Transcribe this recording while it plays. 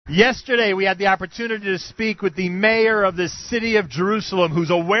Yesterday, we had the opportunity to speak with the mayor of the city of Jerusalem, who's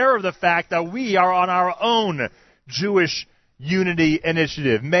aware of the fact that we are on our own Jewish Unity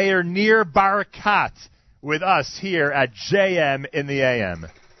Initiative. Mayor Nir Barakat with us here at JM in the AM.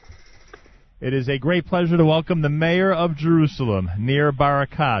 It is a great pleasure to welcome the mayor of Jerusalem, Nir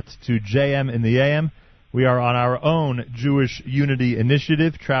Barakat, to JM in the AM. We are on our own Jewish Unity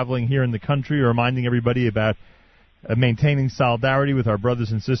Initiative, traveling here in the country, reminding everybody about maintaining solidarity with our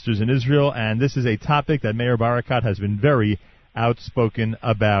brothers and sisters in Israel, and this is a topic that Mayor Barakat has been very outspoken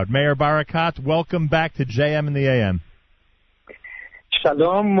about. Mayor Barakat, welcome back to JM in the AM.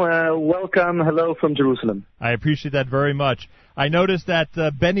 Shalom, welcome, hello from Jerusalem. I appreciate that very much. I noticed that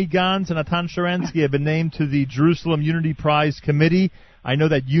Benny Gantz and Natan Sharansky have been named to the Jerusalem Unity Prize Committee. I know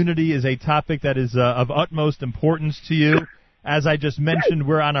that unity is a topic that is of utmost importance to you. As I just mentioned,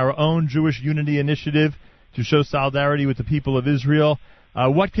 we're on our own Jewish Unity Initiative to show solidarity with the people of Israel.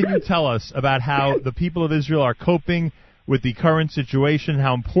 What can you tell us about how the people of Israel are coping with the current situation,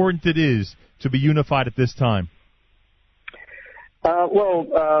 how important it is to be unified at this time?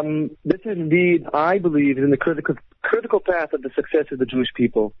 This is indeed, I believe, in the critical path of the success of the Jewish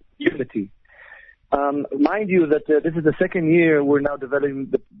people, unity. Mind you that this is the second year we're now developing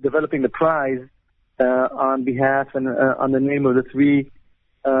the prize on behalf and on the name of the three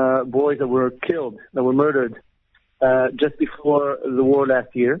boys that were killed, that were murdered just before the war last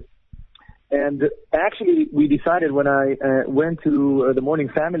year. And actually, we decided when I went to the Mourning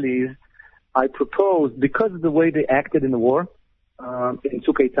Families, I proposed, because of the way they acted in the war, in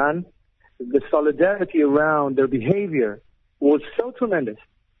Tzuk Eitan, the solidarity around their behavior was so tremendous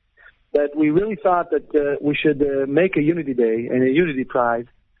that we really thought that we should make a Unity Day and a Unity Prize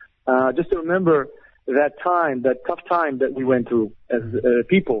just to remember that time, that tough time that we went through as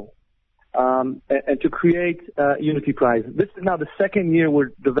people, and to create a Unity Prize. This is now the second year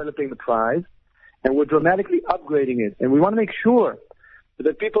we're developing the prize, and we're dramatically upgrading it. And we want to make sure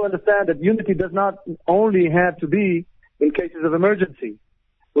that people understand that unity does not only have to be in cases of emergency.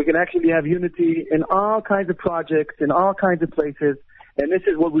 We can actually have unity in all kinds of projects, in all kinds of places, and this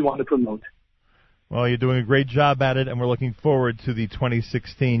is what we want to promote. Well, you're doing a great job at it, and we're looking forward to the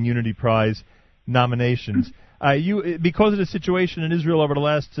 2016 Unity Prize nominations. Because of the situation in Israel over the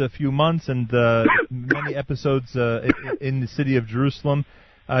last few months and many episodes in the city of Jerusalem,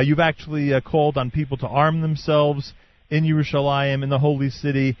 you've actually called on people to arm themselves in Yerushalayim, in the Holy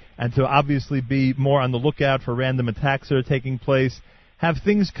City, and to obviously be more on the lookout for random attacks that are taking place. Have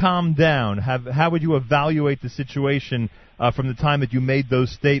things calmed down? How would you evaluate the situation from the time that you made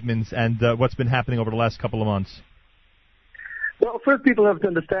those statements and what's been happening over the last couple of months? Well, first people have to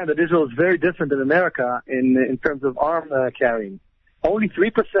understand that Israel is very different than America in terms of arm carrying. Only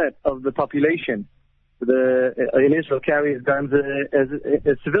 3% of the population in Israel carries guns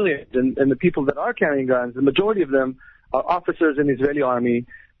as civilians, and the people that are carrying guns, the majority of them are officers in the Israeli army,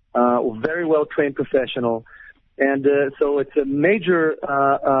 very well-trained professional, and so it's a major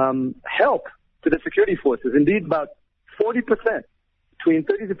help to the security forces. Indeed, about 40%, between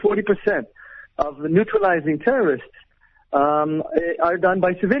 30 to 40% of the neutralizing terrorists are done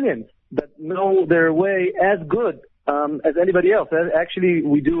by civilians that know their way as good as anybody else. Actually,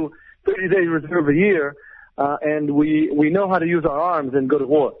 we do 30-day reserve a year, and we know how to use our arms and go to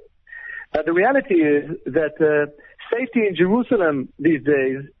war. The reality is that safety in Jerusalem these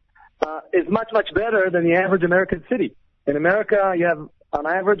days is much, much better than the average American city. In America, you have, on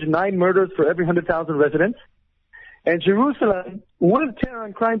average, 9 murders for every 100,000 residents. And Jerusalem, with terror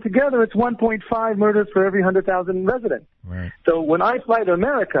and crime together, it's 1.5 murders for every 100,000 residents. Right. So when I fly to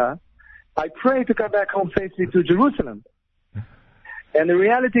America, I pray to come back home safely to Jerusalem. And the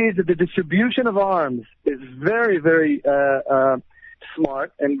reality is that the distribution of arms is very, very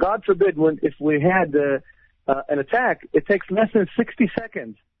smart. And God forbid, if we had an attack, it takes less than 60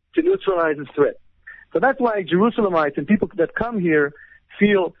 seconds to neutralize the threat. So that's why Jerusalemites and people that come here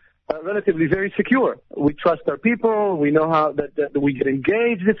feel relatively very secure. We trust our people. We know how that we get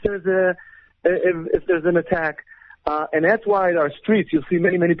engaged if there's an attack, and that's why our streets. You'll see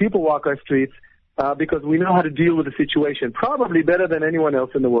many people walk our streets because we know how to deal with the situation, probably better than anyone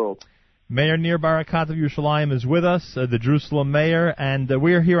else in the world. Mayor Nir Barakat of Yerushalayim is with us, the Jerusalem mayor, and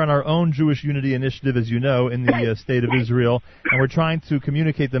we're here on our own Jewish Unity Initiative, as you know, in the state of Israel, and we're trying to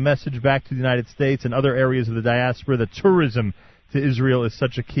communicate the message back to the United States and other areas of the diaspora that tourism to Israel is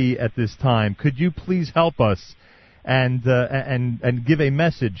such a key at this time. Could you please help us and give a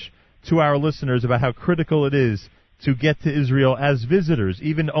message to our listeners about how critical it is to get to Israel as visitors,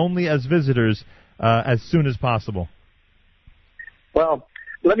 even only as visitors, as soon as possible? Well,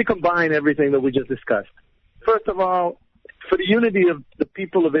 let me combine everything that we just discussed. First of all, for the unity of the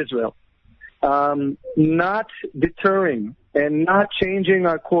people of Israel. Not deterring and not changing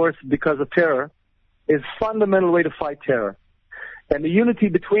our course because of terror is a fundamental way to fight terror. And the unity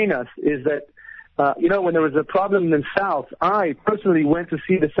between us is that, when there was a problem in the South, I personally went to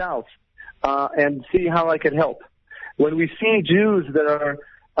see the South and see how I could help. When we see Jews that are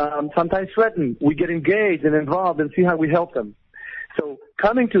sometimes threatened, we get engaged and involved and see how we help them. So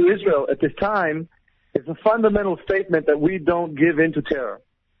coming to Israel at this time is a fundamental statement that we don't give in to terror.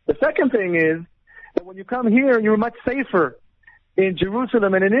 The second thing is that when you come here, you're much safer in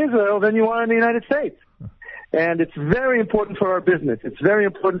Jerusalem and in Israel than you are in the United States. And it's very important for our business. It's very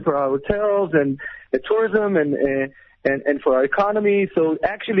important for our hotels and tourism and for our economy. So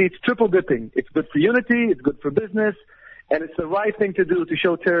actually, it's triple dipping. It's good for unity, it's good for business, and it's the right thing to do to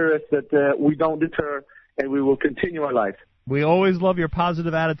show terrorists that we don't deter and we will continue our life. We always love your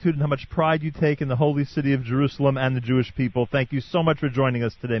positive attitude and how much pride you take in the holy city of Jerusalem and the Jewish people. Thank you so much for joining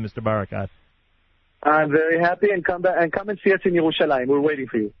us today, Mr. Barakat. I'm very happy, and come and see us in Yerushalayim. We're waiting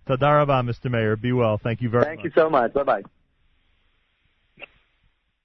for you. Tadarabah, Mr. Mayor. Be well. Thank you very much. Thank you so much. Bye-bye.